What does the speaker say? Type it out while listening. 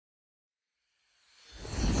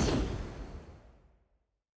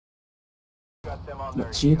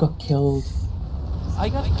Look, so you got killed. I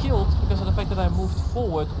got killed because of the fact that I moved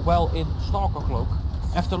forward while in Stalker Cloak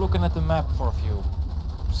after looking at the map for a few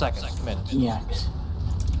seconds, minutes. Yeah.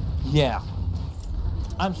 Yeah.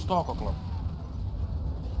 I'm Stalker Cloak.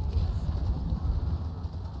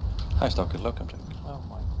 Hi Stalker Cloak, I'm Jack. Oh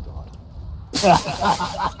my god.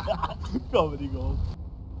 Comedy gold.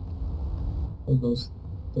 All those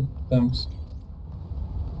thanks.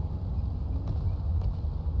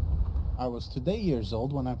 I was today years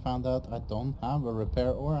old when I found out I don't have a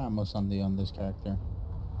repair or ammo Sunday on this character.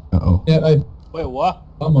 Uh-oh. Yeah, I Wait, what?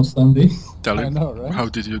 almost Andy. Tell I him, know, right? how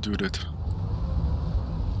did you do that?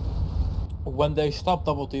 When they stop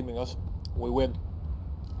double teaming us, we win.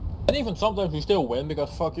 And even sometimes we still win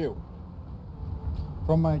because fuck you.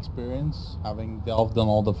 From my experience, having delved on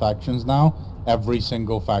all the factions now, every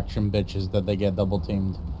single faction bitches that they get double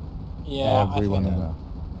teamed. Yeah, Every one of that. them.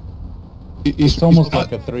 It's almost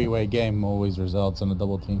like a three-way game always results in a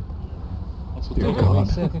double team. That's what Dear they God.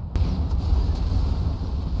 said.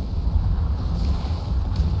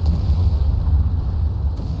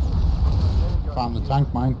 Found the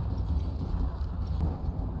tank mine.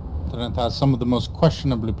 And it has some of the most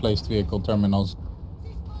questionably placed vehicle terminals.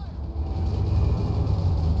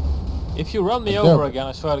 If you run me Let's over go. again,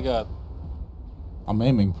 I swear to God. I'm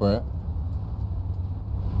aiming for it.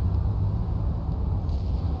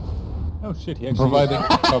 Oh shit, he actually... Providing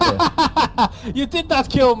cover. You did not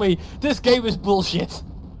kill me! This game is bullshit!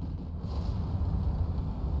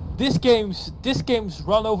 This game's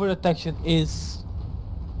run over detection is...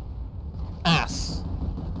 ass.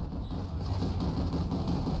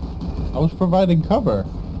 I was providing cover.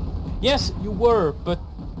 Yes, you were, but...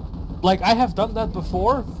 like, I have done that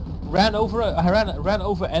before. Ran over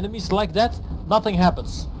enemies like that, nothing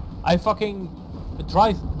happens. I fucking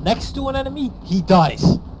drive next to an enemy, he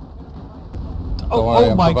dies. Don't worry,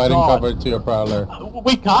 I'm my providing god. cover to your prowler.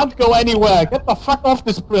 We can't go anywhere! Get the fuck off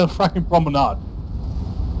this fucking promenade!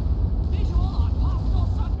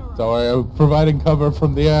 Don't worry, I'm providing cover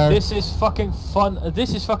from the air. This is fucking fun.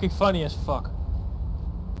 This is fucking funny as fuck.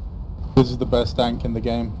 This is the best tank in the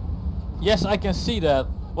game. Yes, I can see that.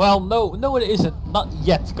 Well, no, it isn't. Not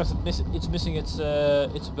yet, because it's missing its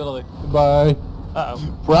ability. Goodbye. Uh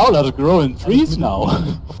oh. Prowlers grow in trees now!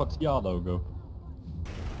 What's the logo?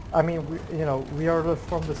 I mean, we are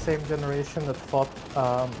from the same generation that thought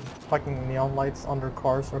fucking neon lights under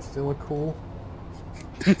cars are still cool.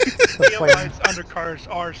 Neon lights under cars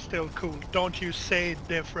are still cool. Don't you say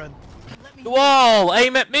different. Wall,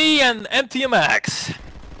 aim at me and empty a max.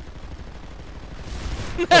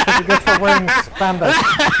 That's what you get for wearing spandex.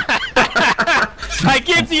 I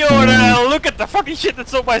give the order and look at the fucking shit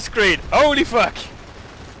that's on my screen. Holy fuck.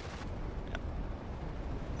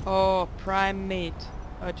 Oh, primate.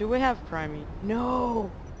 Do we have primate?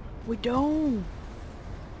 No, we don't.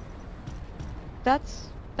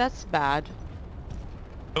 That's bad.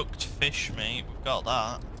 Cooked fish, mate. We've got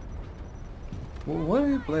that. What are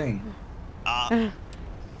you playing?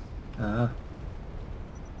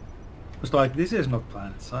 It's like, this is not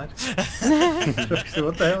Planet Side. So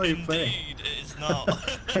what the hell are you playing? Indeed, it is not.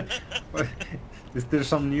 Is there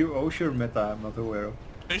some new Osher meta I'm not aware of?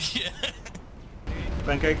 Yeah.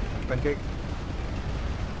 Pancake, pancake.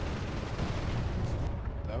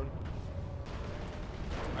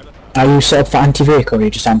 Are you set up for anti-vehicle or are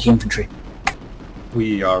you just anti-infantry?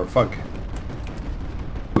 We are fuck.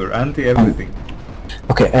 We're anti-everything.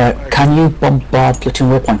 Okay, can you bombard Platoon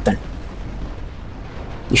waypoint then?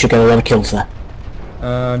 You should get a lot of kills there.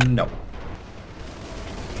 No.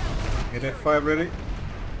 Get F5 ready.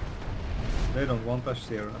 They don't want us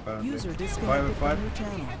here apparently. 5 5.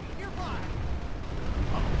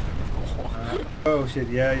 Oh shit,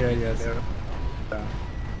 yeah, they're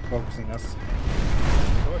focusing us.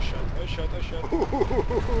 Oh shit.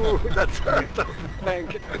 Ooh, that's hurt.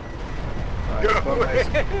 Thank you. Right, Go away.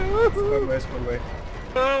 Squad away.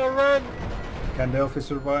 Oh, run. Can Delphi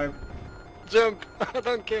survive? Jump. I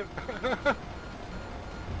don't care.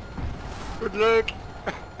 Good luck.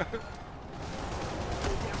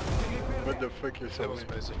 What the fuck is happening?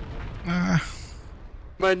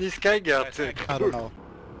 Man, this guy got I don't know.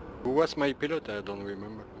 Who was my pilot? I don't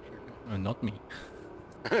remember. Not me.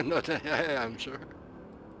 Not I'm sure.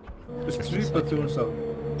 There's 3 platoons up.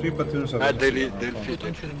 3 platoons up. They'll Don't fit.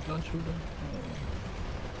 shoot him, don't shoot him.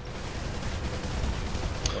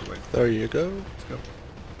 There you go. Let's go.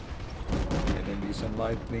 Enemy some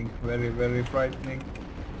lightning, very, very frightening.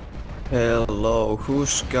 Hello, whose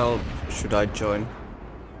scalp should I join?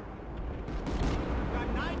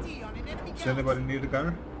 Does anybody need a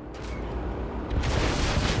gunner?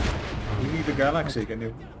 We need a galaxy, can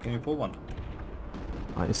you pull one?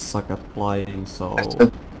 I suck at flying, so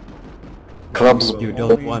Clubs. you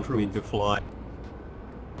don't want me to fly.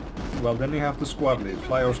 Well, then you have to squad lead.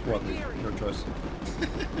 Fly or squad lead. Your choice.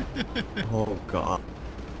 Oh god.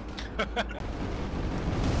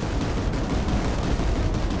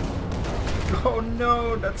 Oh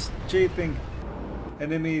no, that's cheating.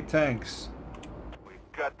 Enemy tanks.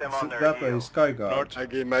 Got them on their That is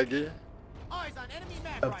Skyguard. Maggie.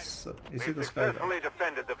 That's, is it a Skyguard? Successfully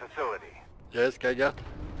defended the facility. Yes, Skyguard.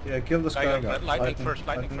 Yeah, kill the Skyguard. Lightning first,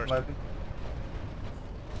 lightning first.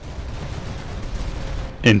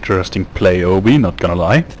 Interesting play, Obi, not gonna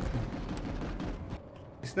lie.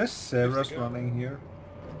 Is there Sarah's running here?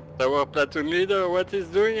 Our platoon leader, what is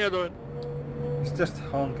doing alone? It's just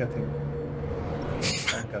honk at him.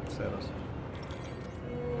 Honk at Sarah's.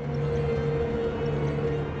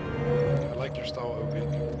 I like your style, Obi.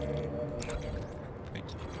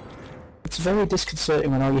 It's very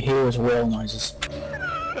disconcerting when all you hear is whale noises.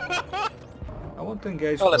 I want to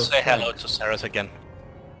engage. Well, let's those say hello tanks. to Sarah's again.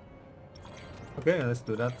 Okay, let's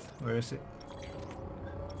do that. Where is he?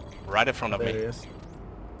 Right in front of There me. he is.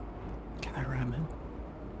 Can I ram him?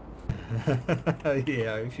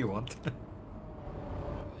 Yeah, if you want.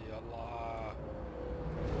 Yalla.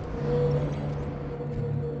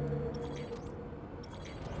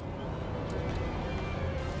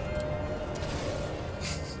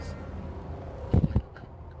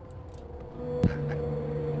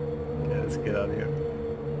 Okay, let's get out of here.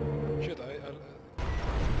 Shit,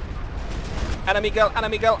 Enemy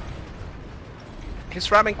girl! He's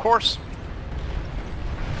ramming course.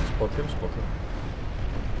 Spot him, spot him.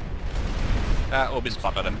 Obi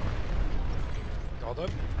spotted him. Got him.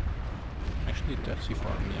 Actually, that's too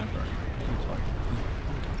far. Yeah,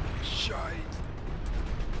 Shite.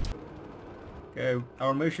 Okay,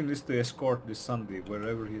 our mission is to escort this Sunday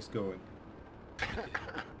wherever he's going.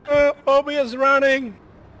 Obi is running!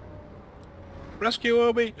 Rescue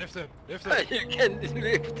Obi! Lift him, lift him. You can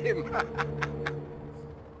lift him.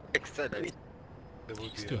 Excellent. That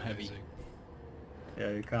would He's be too amazing.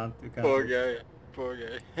 Yeah, you can't. Poor guy, poor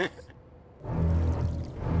guy.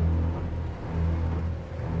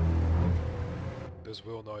 Those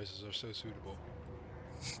wheel noises are so suitable.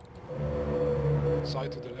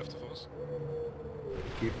 Side to the left of us.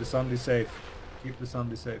 Keep the Sunday safe. Keep the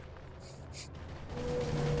Sunday safe.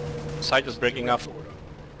 Site is breaking off.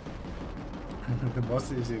 The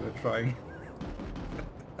boss is even trying.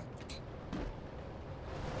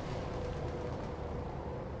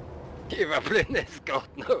 Give up in escort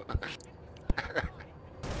now.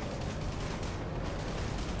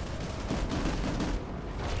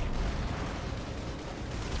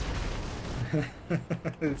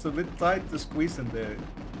 It's a bit tight to squeeze in there.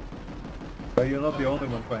 But you're not the only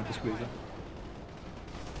one trying to squeeze it.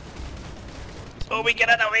 Obi, get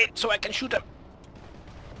out of the way so I can shoot him!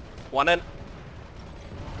 One in.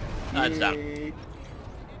 It's down.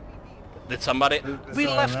 Did somebody... We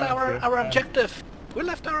left our objective! We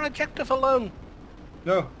left our objective alone!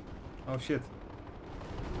 No! Oh shit.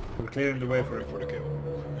 We're clearing the way for it. For the kill.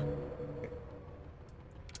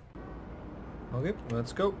 Okay,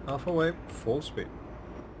 let's go. Alpha wave, full speed.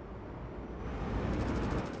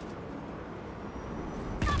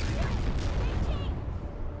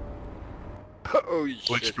 Oh Who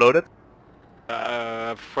shit. exploded?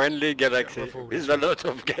 Friendly galaxy. With a lot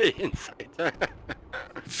of gay inside.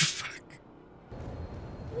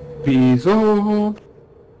 Piso.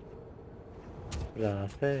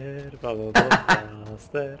 Placer, vamos,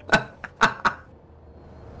 placer.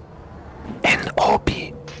 And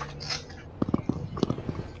Obi.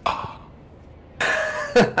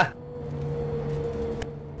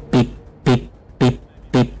 Beep, beep, beep,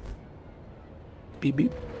 beep. Beep,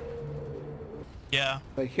 beep. Yeah.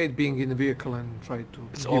 I hate being in a vehicle and try to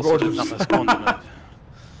It's give also orders. the toughest continent.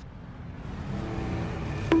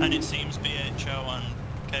 And it seems BHO and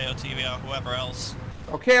KOTV or whoever else.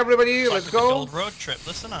 Okay, everybody, It's let's like a go. gold road trip,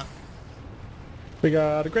 listen up. We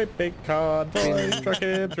got a great big convoy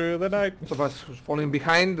trucking through the night. Most of us who's falling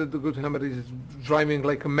behind, the good hammer is driving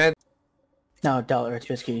like a mad. No, Delta, it's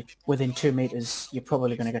basically within 2 meters, you're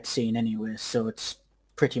probably going to get seen anyway, so it's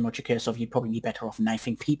pretty much a case of you'd probably be better off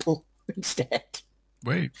knifing people instead.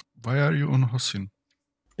 Wait, why are you on Hossin?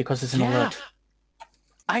 Because it's an alert.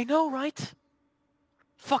 I know, right?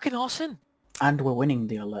 Fucking awesome. And we're winning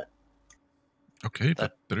the alert. Okay,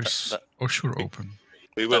 but there is Oshur open.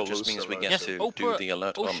 We will That just lose means we alert. get Yes, to Opa- do the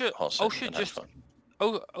alert on Osha- Hossin Osha and have just- fun.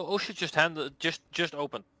 Osha just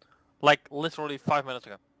opened. Like, literally 5 minutes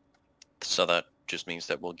ago. So that just means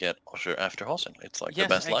that we'll get Osher after Hossin. It's like Yes,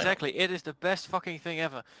 the best lineup. exactly. It is the best fucking thing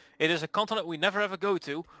ever. It is a continent we never ever go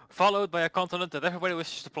to, followed by a continent that everybody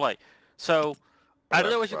wishes to play. So, I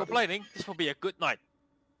don't know what you're complaining. This will be a good night.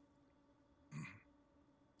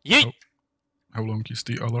 Yeet! How long is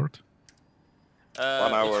the alert? 1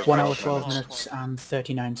 hour. 1 hour, 12 minutes and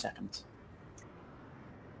 39 seconds.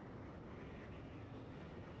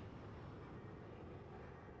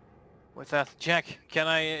 With that, Jack, can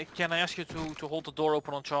I ask you to hold the door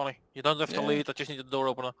open on Charlie? You don't have to lead. I just need the door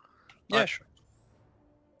opener. Yeah, sure.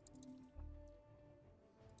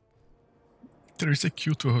 There is a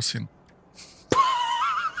Q2 Hosin.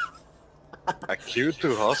 A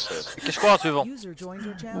Q2 hostage. Vilken squad vi var? User joined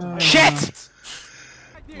your channel. Shit!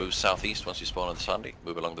 Move southeast once you spawn on the Sunday.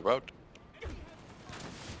 Move along the road.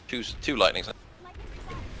 Two lightnings.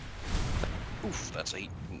 Oof, that's a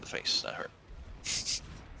heat in the face. That hurt.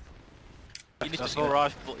 You need to go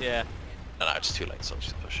rush, yeah. No, it's too late, so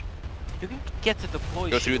just push. You can get to deploy.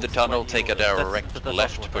 Go through the tunnel, take a direct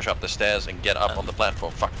left, push up the stairs, and get up on the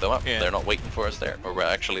platform. Fuck them up. Yeah. They're not waiting for us there. Or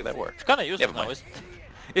actually, they were. It's kind of useless now, isn't it?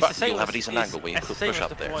 It's the same. You'll have a decent angle where you could push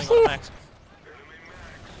up there. Max.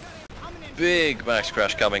 Big max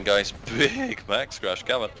crash coming, guys. Big max crash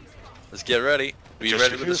coming. Let's get ready. Are you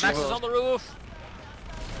ready for this? Max is on the roof.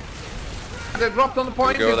 They dropped on the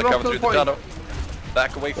point. There we go, They they're dropped coming on through the the point. tunnel.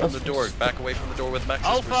 Back away from the door. Back away from the door with Maxes.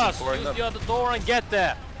 Alpha, use the other door and get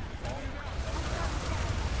there.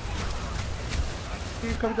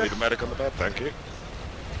 Need a medic on the bed, thank you.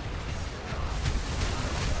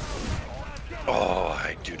 Oh,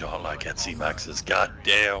 I do not like NC Maxes. God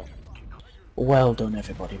damn. Well done,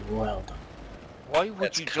 everybody. Well done. Why would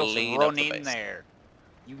Let's you just clean run up the in base. there?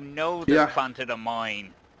 You know they planted a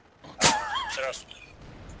mine.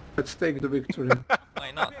 Let's take the victory.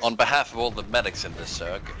 Why not? On behalf of all the medics in this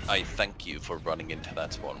circ, I thank you for running into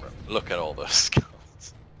that spawn room. Look at all those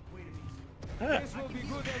skulls.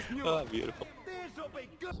 Oh, beautiful.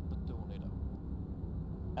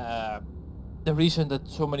 The reason that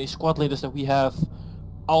so many squad leaders that we have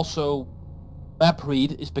also map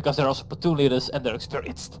read is because they're also platoon leaders and they're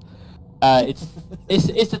experienced.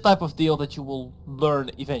 It's the type of deal that you will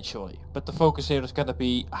learn eventually, but the focus here is gonna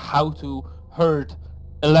be how to herd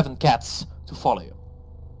 11 cats to follow you,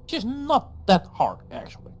 which is not that hard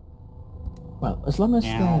actually. Well, as long as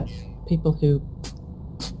the people who...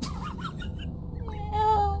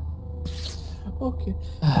 Okay.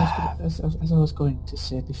 As I was going to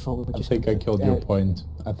say before, we I just... think I killed your point.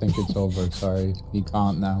 I think it's over. Sorry, you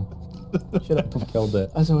can't now. Shut up. I killed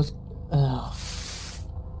it. As I was...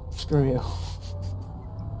 screw you.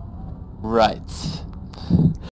 Right.